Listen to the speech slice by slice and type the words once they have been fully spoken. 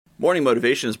Morning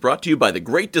Motivation is brought to you by The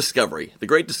Great Discovery. The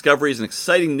Great Discovery is an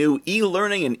exciting new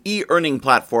e-learning and e-earning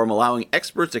platform allowing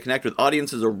experts to connect with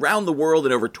audiences around the world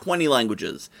in over 20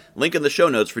 languages. Link in the show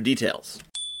notes for details.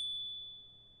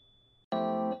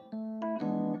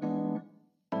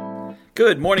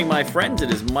 Good morning, my friends.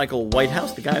 It is Michael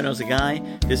Whitehouse, the guy who knows a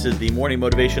guy. This is the Morning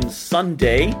Motivation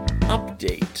Sunday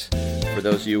update. For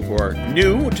those of you who are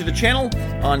new to the channel,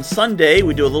 on Sunday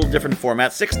we do a little different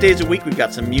format. 6 days a week we've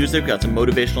got some music, we've got some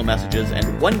motivational messages,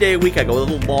 and 1 day a week I go a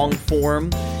little long form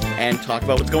and talk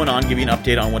about what's going on, give you an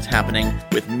update on what's happening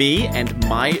with me and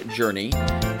my journey.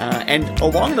 And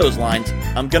along those lines,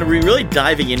 I'm going to be really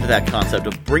diving into that concept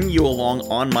of bringing you along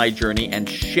on my journey and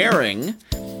sharing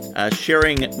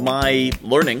my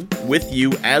learning with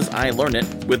you as I learn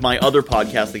it with my other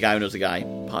podcast, The Guy Who Knows a Guy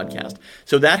podcast.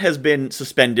 So that has been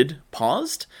suspended,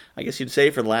 paused, I guess you'd say,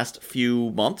 for the last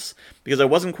few months, because I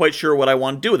wasn't quite sure what I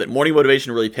wanted to do with it. Morning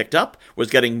Motivation really picked up, was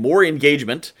getting more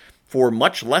engagement for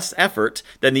much less effort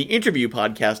than the interview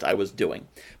podcast I was doing.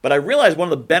 But I realized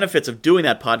one of the benefits of doing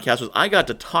that podcast was I got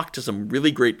to talk to some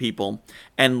really great people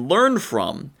and learn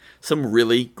from some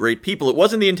really great people. It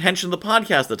wasn't the intention of the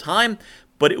podcast at the time,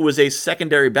 but it was a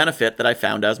secondary benefit that I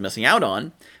found I was missing out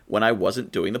on when I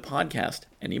wasn't doing the podcast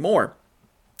anymore.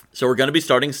 So we're going to be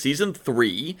starting Season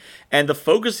 3, and the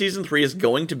focus of Season 3 is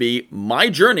going to be my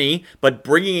journey, but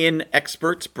bringing in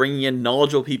experts, bringing in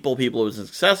knowledgeable people, people who are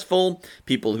successful,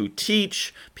 people who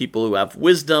teach, people who have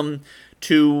wisdom,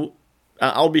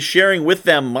 I'll be sharing with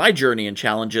them my journey and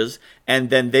challenges, and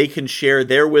then they can share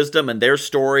their wisdom and their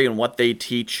story and what they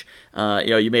teach.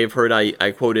 You may have heard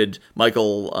I quoted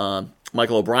Michael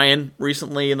O'Brien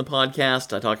recently in the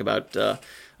podcast. I talk about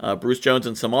Bruce Jones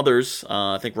and some others.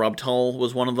 I think Rob Tull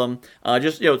was one of them.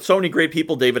 So many great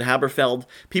people. David Haberfeld,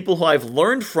 people who I've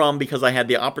learned from because I had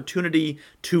the opportunity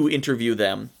to interview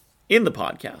them in the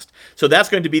podcast. So that's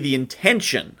going to be the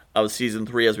intention of Season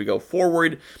 3 as we go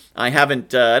forward. I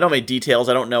don't have any details.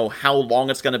 I don't know how long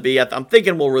it's going to be. I'm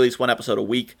thinking we'll release one episode a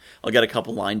week. I'll get a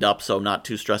couple lined up, so I'm not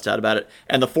too stressed out about it.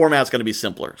 And the format's going to be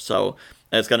simpler. So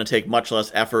it's going to take much less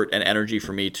effort and energy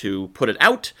for me to put it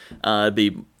out.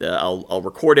 I'll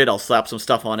record it. I'll slap some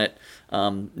stuff on it.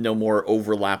 No more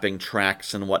overlapping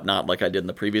tracks and whatnot like I did in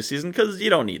the previous season, because you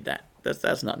don't need that.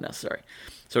 That's not necessary.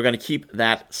 So we're going to keep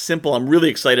that simple. I'm really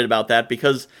excited about that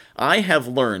because I have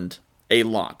learned a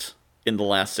lot in the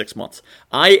last 6 months.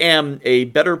 I am a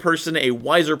better person, a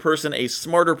wiser person, a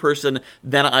smarter person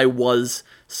than I was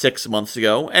 6 months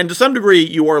ago. And to some degree,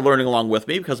 you are learning along with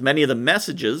me because many of the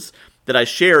messages that I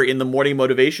share in the Morning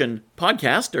Motivation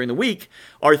podcast during the week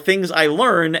are things I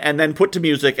learn and then put to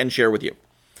music and share with you.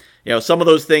 Some of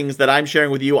those things that I'm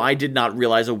sharing with you, I did not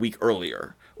realize a week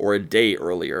earlier or a day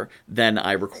earlier than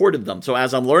I recorded them. So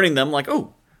as I'm learning them, like,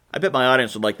 oh, I bet my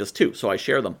audience would like this too, so I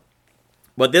share them.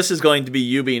 But this is going to be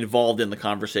you being involved in the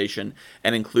conversation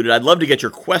and included. I'd love to get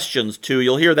your questions too.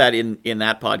 You'll hear that in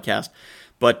that podcast.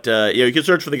 But you can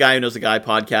search for The Guy Who Knows a Guy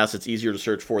podcast. It's easier to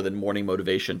search for than Morning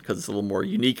Motivation because it's a little more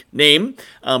unique name.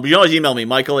 But you can always email me,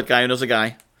 Michael at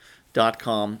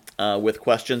guywhoknowsaguy.com with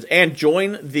questions. And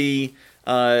join our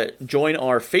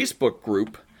Facebook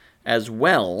group as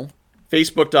well.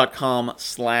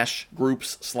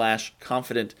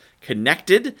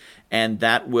 Facebook.com/groups/confident-connected. And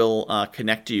that will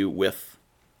connect you with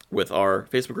our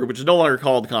Facebook group, which is no longer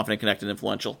called Confident, Connected,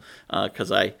 Influential,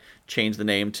 because I changed the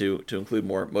name to include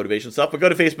more motivation stuff. But go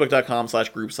to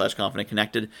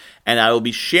facebook.com/group/confident-connected, and I will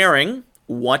be sharing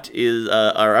what is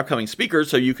our upcoming speakers,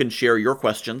 so you can share your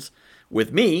questions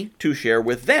with me to share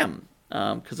with them,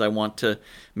 because I want to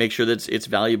make sure that it's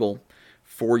valuable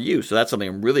for you. So that's something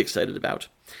I'm really excited about.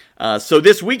 So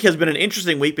this week has been an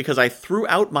interesting week because I threw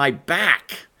out my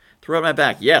back.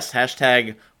 Yes,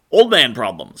 hashtag old man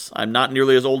problems. I'm not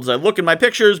nearly as old as I look in my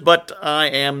pictures, but I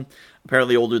am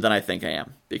apparently older than I think I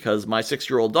am, because my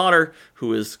 6-year-old daughter,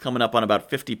 who is coming up on about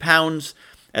 50 pounds,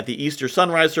 at the Easter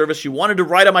sunrise service, she wanted to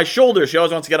ride on my shoulder. She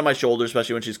always wants to get on my shoulder,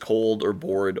 especially when she's cold or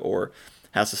bored or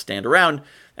has to stand around.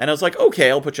 And I was like,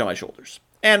 okay, I'll put you on my shoulders.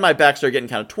 And my back started getting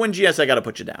kind of twingy. I said, I got to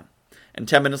put you down. And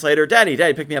 10 minutes later, Daddy,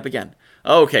 pick me up again.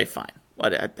 Okay, fine.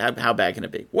 How bad can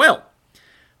it be? Well,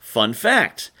 fun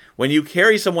fact. When you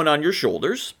carry someone on your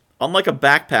shoulders, unlike a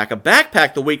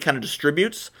backpack, the weight kind of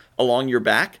distributes along your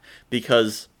back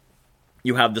because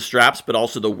you have the straps, but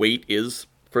also the weight is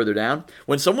further down.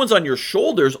 When someone's on your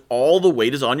shoulders, all the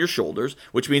weight is on your shoulders,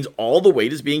 which means all the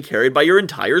weight is being carried by your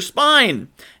entire spine.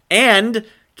 And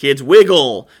kids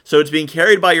wiggle, so it's being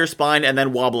carried by your spine and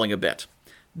then wobbling a bit.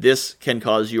 This can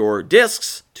cause your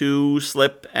discs to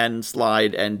slip and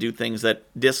slide and do things that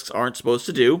discs aren't supposed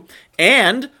to do.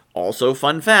 And also,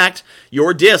 fun fact,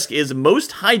 your disc is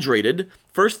most hydrated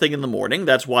first thing in the morning.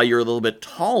 That's why you're a little bit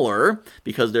taller,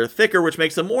 because they're thicker, which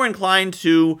makes them more inclined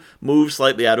to move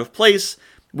slightly out of place,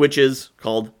 which is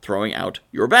called throwing out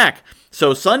your back.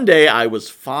 So Sunday, I was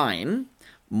fine.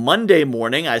 Monday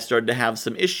morning, I started to have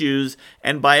some issues,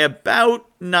 and by about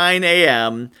 9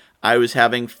 a.m., I was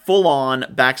having full-on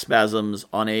back spasms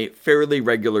on a fairly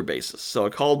regular basis. So I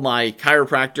called my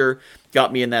chiropractor,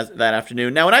 got me in that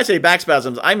afternoon. Now, when I say back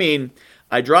spasms, I mean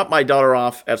I dropped my daughter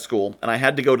off at school, and I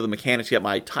had to go to the mechanic to get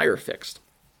my tire fixed.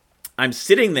 I'm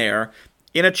sitting there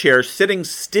in a chair, sitting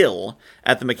still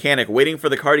at the mechanic, waiting for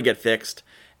the car to get fixed,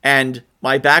 and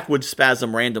my back would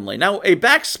spasm randomly. Now, a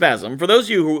back spasm, for those of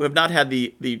you who have not had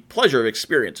the pleasure of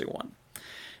experiencing one,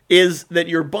 is that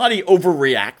your body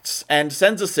overreacts and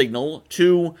sends a signal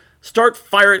to start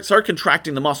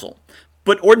contracting the muscle.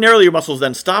 But ordinarily your muscles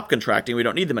then stop contracting. We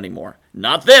don't need them anymore.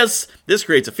 Not this. This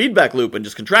creates a feedback loop and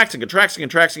just contracts and contracts and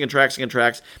contracts and contracts and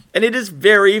contracts. And it is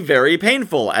very, very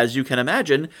painful, as you can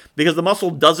imagine, because the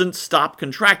muscle doesn't stop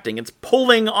contracting. It's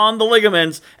pulling on the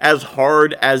ligaments as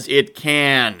hard as it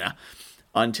can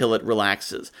until it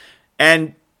relaxes.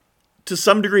 And to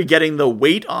some degree, getting the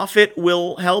weight off it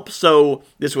will help. So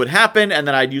this would happen, and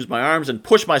then I'd use my arms and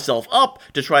push myself up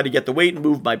to try to get the weight and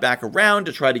move my back around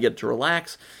to try to get it to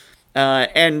relax.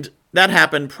 And that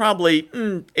happened probably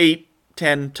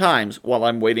 8-10 times while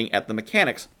I'm waiting at the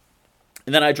mechanics.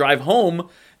 And then I drive home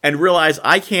and realize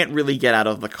I can't really get out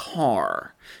of the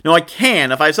car. No, I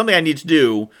can. If I have something I need to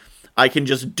do, I can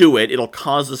just do it. It'll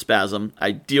cause the spasm.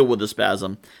 I deal with the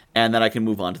spasm, and then I can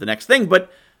move on to the next thing.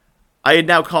 But I had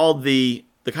now called the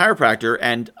chiropractor,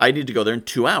 and I need to go there in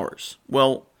 2 hours.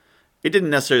 Well, it didn't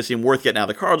necessarily seem worth getting out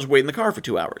of the car. I'll just wait in the car for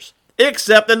 2 hours.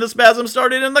 Except then the spasm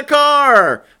started in the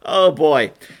car. Oh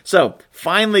boy. So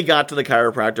finally got to the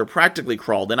chiropractor, practically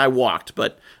crawled, and I walked,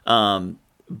 but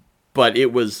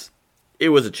it was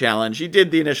a challenge. He did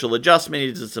the initial adjustment,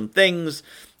 he did some things,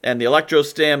 and the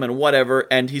electrostim and whatever,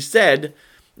 and he said,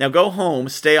 now go home,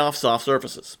 stay off soft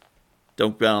surfaces.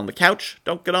 Don't get on the couch,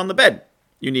 don't get on the bed.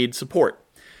 You need support.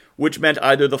 Which meant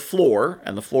either the floor,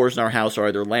 and the floors in our house are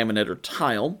either laminate or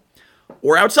tile,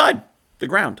 or outside, the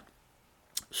ground.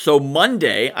 So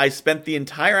Monday, I spent the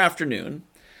entire afternoon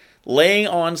laying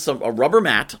on a rubber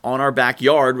mat on our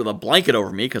backyard with a blanket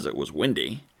over me because it was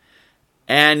windy,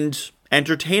 and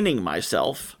entertaining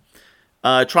myself,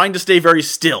 trying to stay very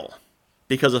still,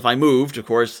 because if I moved, of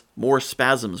course, more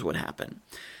spasms would happen.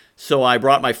 So I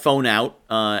brought my phone out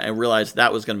and realized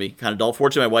that was going to be kind of dull.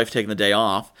 Fortunately, my wife taking the day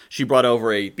off. She brought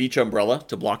over a beach umbrella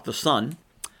to block the sun.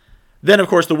 Then, of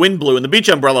course, the wind blew, and the beach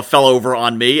umbrella fell over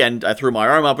on me, and I threw my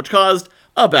arm up, which caused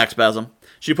a back spasm.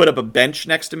 She put up a bench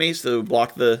next to me to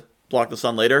block the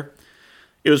sun later.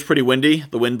 It was pretty windy.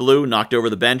 The wind blew, knocked over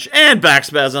the bench, and back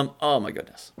spasm. Oh my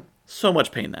goodness. So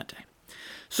much pain that day.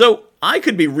 So I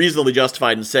could be reasonably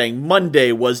justified in saying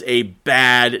Monday was a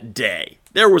bad day.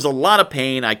 There was a lot of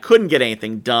pain. I couldn't get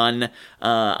anything done.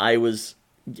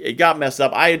 It got messed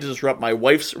up. I had to disrupt my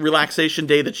wife's relaxation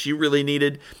day that she really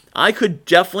needed. I could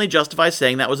definitely justify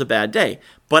saying that was a bad day,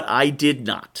 but I did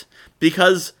not,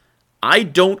 because I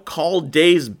don't call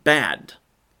days bad.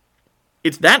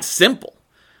 It's that simple.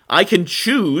 I can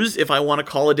choose if I want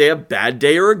to call a day a bad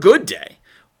day or a good day.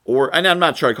 And I'm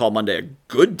not sure I call Monday a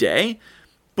good day,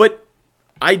 but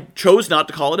I chose not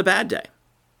to call it a bad day.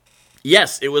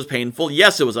 Yes, it was painful.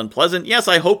 Yes, it was unpleasant. Yes,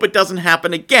 I hope it doesn't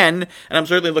happen again. And I'm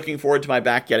certainly looking forward to my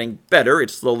back getting better.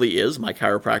 It slowly is. My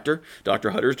chiropractor,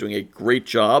 Dr. Hutter, is doing a great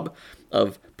job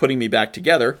of putting me back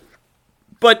together.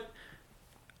 But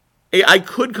I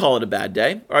could call it a bad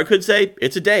day, or I could say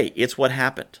it's a day. It's what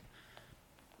happened.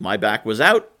 My back was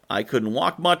out. I couldn't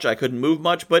walk much. I couldn't move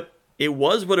much, but it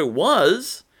was what it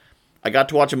was. I got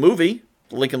to watch a movie,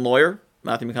 The Lincoln Lawyer,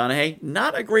 Matthew McConaughey.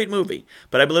 Not a great movie,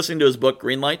 but I've been listening to his book,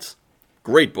 Green Lights.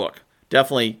 Great book.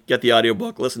 Definitely get the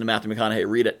audiobook, listen to Matthew McConaughey,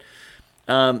 read it.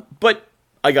 But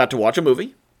I got to watch a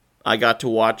movie. I watched a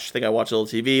little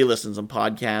TV, listen to some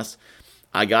podcasts.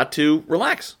 I got to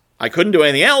relax. I couldn't do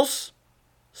anything else,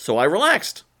 so I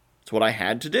relaxed. It's what I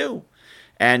had to do.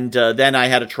 And then I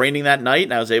had a training that night,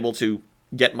 and I was able to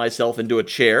get myself into a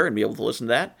chair and be able to listen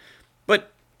to that.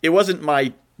 But it wasn't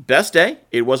my best day.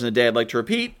 It wasn't a day I'd like to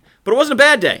repeat, but it wasn't a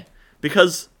bad day,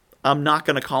 because I'm not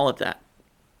going to call it that.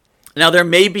 Now, there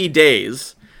may be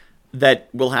days that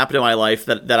will happen in my life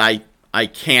that I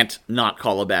can't not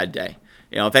call a bad day.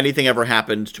 You know, if anything ever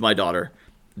happened to my daughter,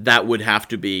 that would have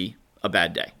to be a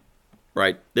bad day,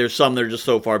 right? There's some that are just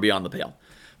so far beyond the pale.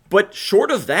 But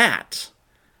short of that,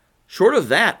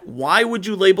 why would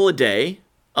you label a day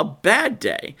a bad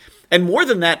day? And more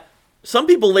than that, some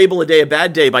people label a day a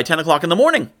bad day by 10 o'clock in the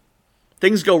morning.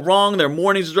 Things go wrong, their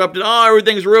morning's disrupted,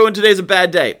 everything's ruined, today's a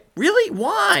bad day. Really?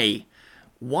 Why?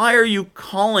 Why are you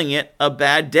calling it a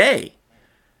bad day?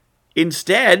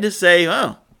 Instead, say,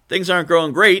 things aren't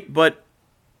going great, but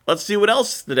let's see what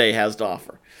else the day has to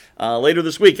offer. Later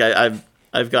this week, I've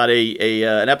got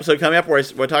an episode coming up where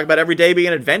I talk about every day being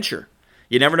an adventure.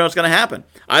 You never know what's going to happen.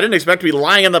 I didn't expect to be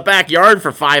lying in the backyard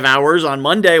for 5 hours on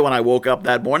Monday when I woke up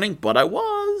that morning, but I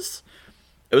was.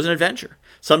 It was an adventure.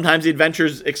 Sometimes the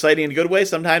adventure's exciting in a good way.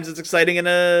 Sometimes it's exciting in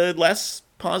a less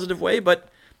positive way, but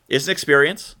it's an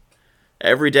experience.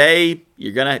 Every day,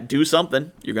 you're going to do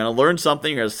something. You're going to learn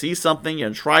something. You're going to see something. You're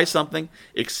going to try something.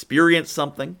 Experience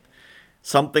something.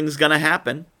 Something's going to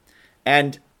happen.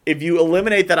 And if you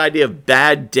eliminate that idea of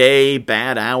bad day,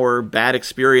 bad hour, bad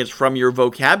experience from your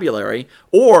vocabulary,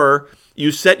 or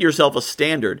you set yourself a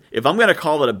standard, if I'm going to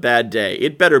call it a bad day,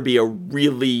 it better be a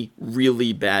really,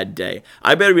 really bad day.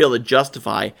 I better be able to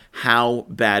justify how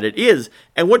bad it is.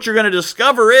 And what you're going to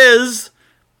discover is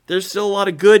there's still a lot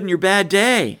of good in your bad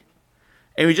day.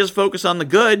 And if you just focus on the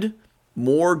good,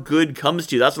 more good comes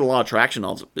to you. That's what the law of attraction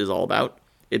is all about.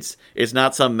 It's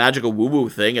not some magical woo-woo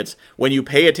thing. It's when you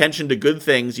pay attention to good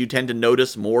things, you tend to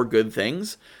notice more good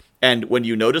things. And when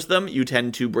you notice them, you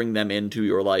tend to bring them into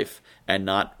your life and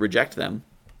not reject them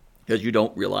because you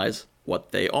don't realize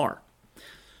what they are.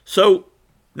 So,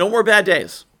 no more bad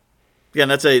days. Again,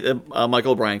 that's a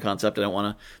Michael O'Brien concept. I don't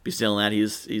want to be stealing that.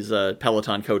 He's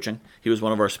Peloton coaching. He was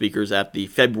one of our speakers at the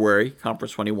February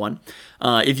Conference 21.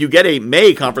 If you get a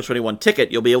May Conference 21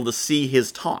 ticket, you'll be able to see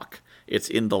his talk. It's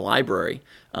in the library,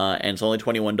 and it's only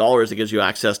 $21. It gives you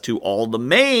access to all the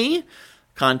May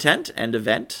content and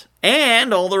event,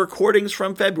 and all the recordings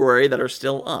from February that are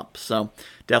still up. So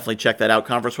definitely check that out,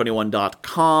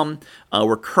 conference21.com.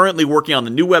 We're currently working on the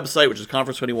new website, which is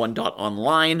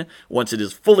conference21.online. Once it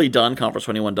is fully done,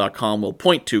 conference21.com will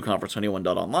point to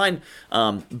conference21.online.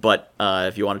 But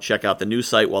if you want to check out the new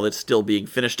site while it's still being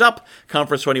finished up,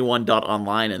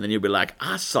 conference21.online, and then you'll be like,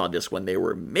 I saw this when they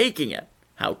were making it.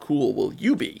 How cool will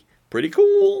you be? Pretty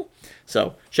cool.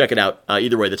 So check it out.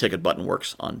 Either way, the ticket button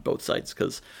works on both sites,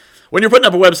 because when you're putting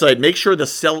up a website, make sure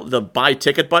the buy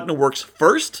ticket button works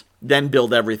first, then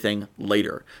build everything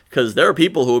later. Because there are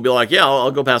people who will be like, yeah,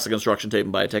 I'll go past the construction tape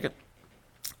and buy a ticket.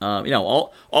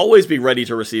 Always be ready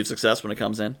to receive success when it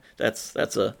comes in. That's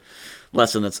a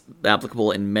lesson that's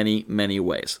applicable in many, many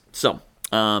ways. So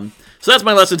that's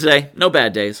my lesson today. No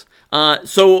bad days.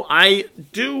 So I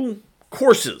do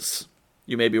courses.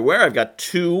 You may be aware I've got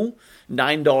 2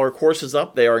 $9 courses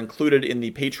up. They are included in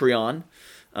the Patreon.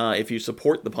 If you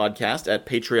support the podcast at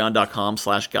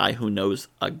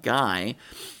patreon.com/guywhoknowsaguy.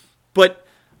 But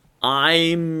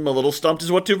I'm a little stumped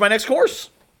as what to do with my next course.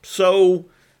 So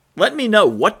let me know,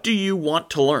 what do you want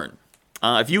to learn?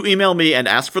 If you email me and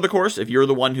ask for the course, if you're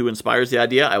the one who inspires the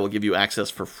idea, I will give you access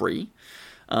for free.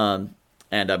 And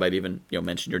I might even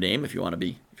mention your name if you want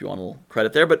a little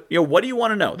credit there. But what do you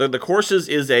want to know? The courses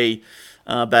is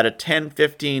about a 10,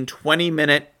 15,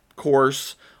 20-minute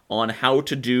course on how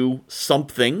to do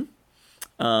something.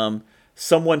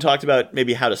 Someone talked about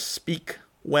maybe how to speak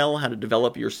well, how to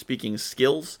develop your speaking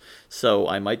skills. So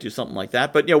I might do something like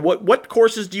that. But what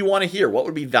courses do you want to hear? What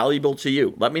would be valuable to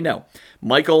you? Let me know.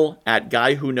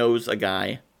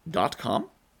 Michael@guywhoknowsaguy.com.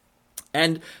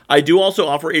 And I do also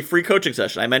offer a free coaching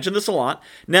session. I mentioned this a lot.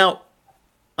 Now,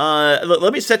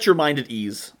 let me set your mind at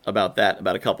ease about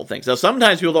a couple things. Now,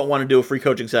 sometimes people don't want to do a free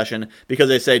coaching session because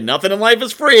they say, nothing in life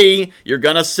is free. You're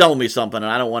going to sell me something,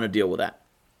 and I don't want to deal with that.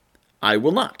 I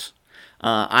will not.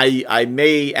 I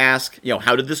may ask,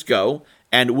 how did this go?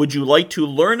 And would you like to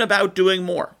learn about doing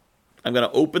more? I'm going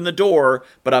to open the door,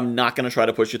 but I'm not going to try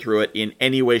to push you through it in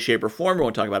any way, shape, or form. We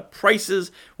won't talk about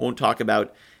prices. We won't talk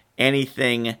about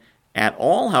anything at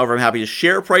all. However, I'm happy to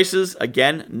share prices.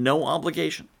 Again, no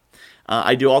obligation.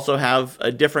 I do also have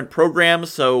a different program,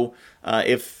 so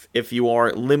if you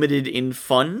are limited in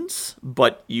funds,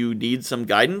 but you need some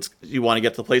guidance, you want to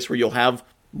get to the place where you'll have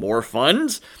more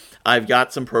funds, I've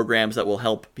got some programs that will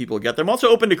help people get there. I'm also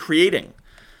open to creating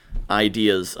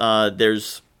ideas.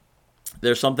 There's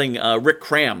something Rick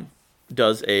Cram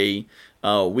does a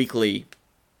weekly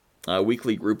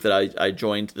group that I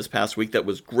joined this past week that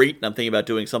was great, and I'm thinking about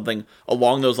doing something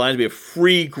along those lines. Be a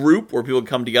free group where people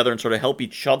come together and sort of help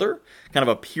each other, kind of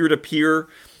a peer-to-peer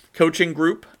coaching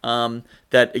group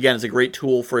that, again, is a great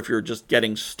tool for if you're just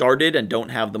getting started and don't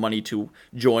have the money to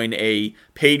join a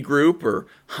paid group or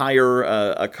hire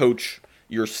a coach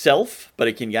yourself, but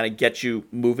it can kind of get you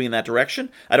moving in that direction.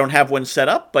 I don't have one set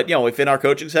up, but if in our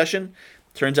coaching session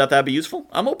turns out that'd be useful,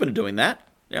 I'm open to doing that.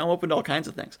 I'm open to all kinds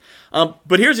of things.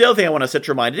 But here's the other thing I want to set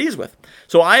your mind at ease with.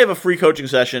 So I have a free coaching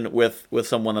session with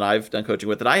someone that I've done coaching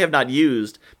with that I have not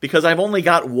used because I've only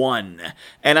got one.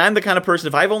 And I'm the kind of person,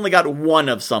 if I've only got one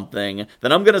of something,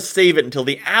 then I'm going to save it until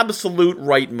the absolute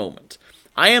right moment.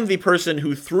 I am the person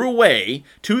who threw away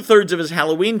 2/3 of his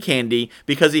Halloween candy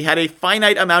because he had a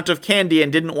finite amount of candy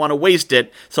and didn't want to waste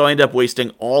it, so I ended up wasting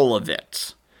all of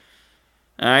it.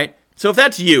 All right? So if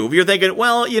that's you, if you're thinking,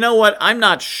 well, you know what, I'm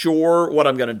not sure what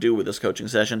I'm going to do with this coaching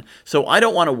session, so I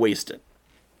don't want to waste it.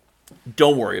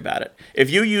 Don't worry about it. If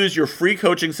you use your free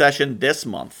coaching session this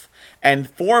month,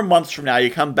 and 4 months from now you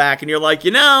come back and you're like,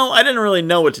 I didn't really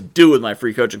know what to do with my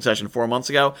free coaching session 4 months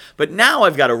ago, but now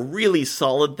I've got a really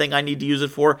solid thing I need to use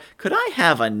it for. Could I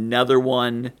have another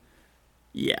one?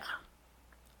 Yeah.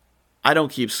 I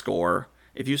don't keep score.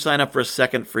 If you sign up for a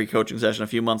second free coaching session a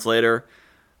few months later,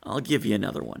 I'll give you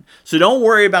another one. So don't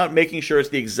worry about making sure it's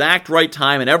the exact right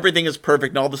time and everything is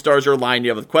perfect and all the stars are aligned. You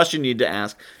have a question you need to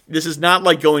ask. This is not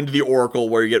like going to the Oracle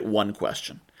where you get one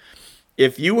question.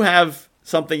 If you have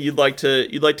something you'd like to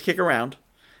kick around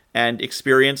and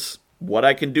experience what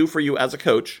I can do for you as a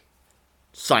coach,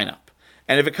 sign up.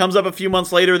 And if it comes up a few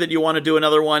months later that you want to do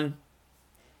another one,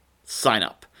 sign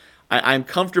up. I'm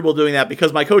comfortable doing that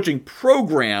because my coaching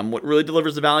program, what really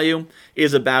delivers the value,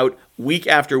 is about week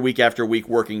after week after week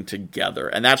working together.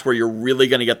 And that's where you're really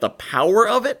going to get the power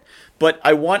of it. But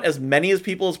I want as many as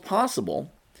people as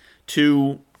possible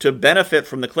to benefit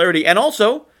from the clarity. And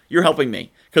also, you're helping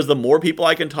me. Because the more people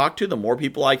I can talk to, the more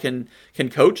people I can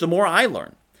coach, the more I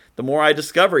learn. The more I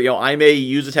discover, I may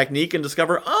use a technique and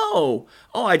discover, oh,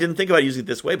 I didn't think about using it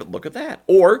this way, but look at that.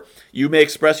 Or you may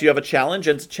express you have a challenge,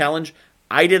 and it's a challenge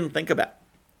I didn't think about.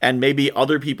 And maybe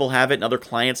other people have it and other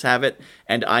clients have it,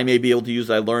 and I may be able to use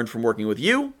what I learned from working with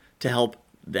you to help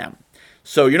them.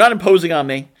 So you're not imposing on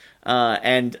me,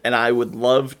 and I would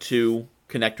love to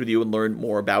connect with you and learn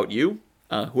more about you.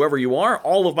 Whoever you are,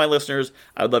 all of my listeners,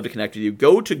 I would love to connect with you.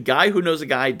 Go to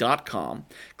guywhoknowsaguy.com.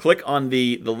 Click on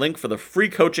the link for the free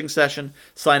coaching session.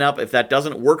 Sign up. If that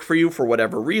doesn't work for you for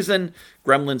whatever reason,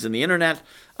 gremlins in the internet,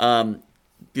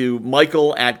 do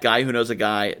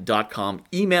michael@guywhoknowsaguy.com.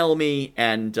 Email me,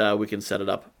 and we can set it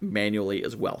up manually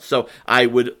as well. So I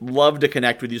would love to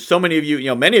connect with you. So many of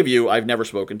you, many of you I've never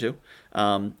spoken to.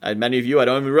 Many of you I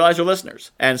don't even realize are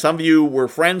listeners. And some of you were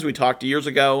friends we talked years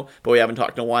ago, but we haven't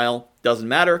talked in a while. Doesn't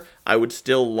matter. I would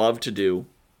still love to do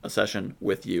a session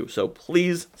with you. So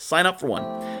please sign up for one.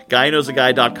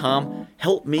 guywhoknowsaguy.com.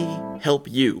 Help me help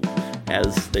you.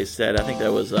 As they said, I think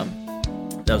that was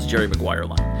Jerry Maguire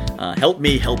line. Help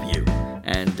me help you.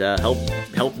 And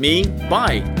help me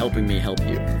by helping me help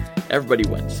you. Everybody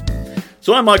wins.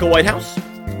 So I'm Michael Whitehouse.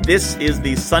 This is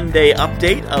the Sunday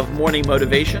update of Morning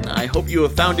Motivation. I hope you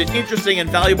have found it interesting and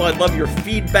valuable. I'd love your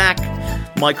feedback.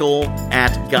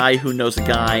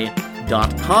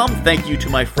 Michael@guywhoknowsaguy.com. Thank you to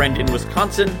my friend in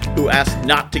Wisconsin who asked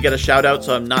not to get a shout out,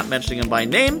 so I'm not mentioning him by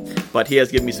name, but he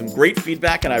has given me some great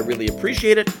feedback and I really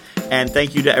appreciate it. And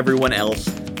thank you to everyone else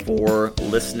for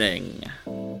listening.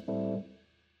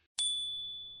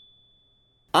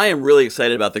 I am really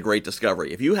excited about The Great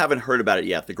Discovery. If you haven't heard about it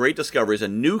yet, The Great Discovery is a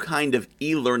new kind of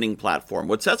e-learning platform.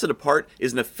 What sets it apart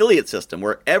is an affiliate system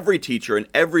where every teacher and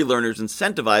every learner is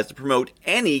incentivized to promote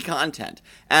any content.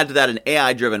 Add to that an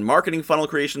AI-driven marketing funnel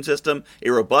creation system, a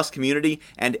robust community,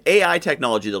 and AI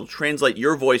technology that will translate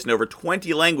your voice in over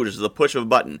 20 languages with the push of a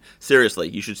button. Seriously,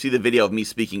 you should see the video of me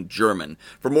speaking German.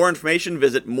 For more information,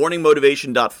 visit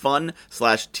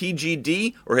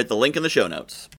morningmotivation.fun/TGD or hit the link in the show notes.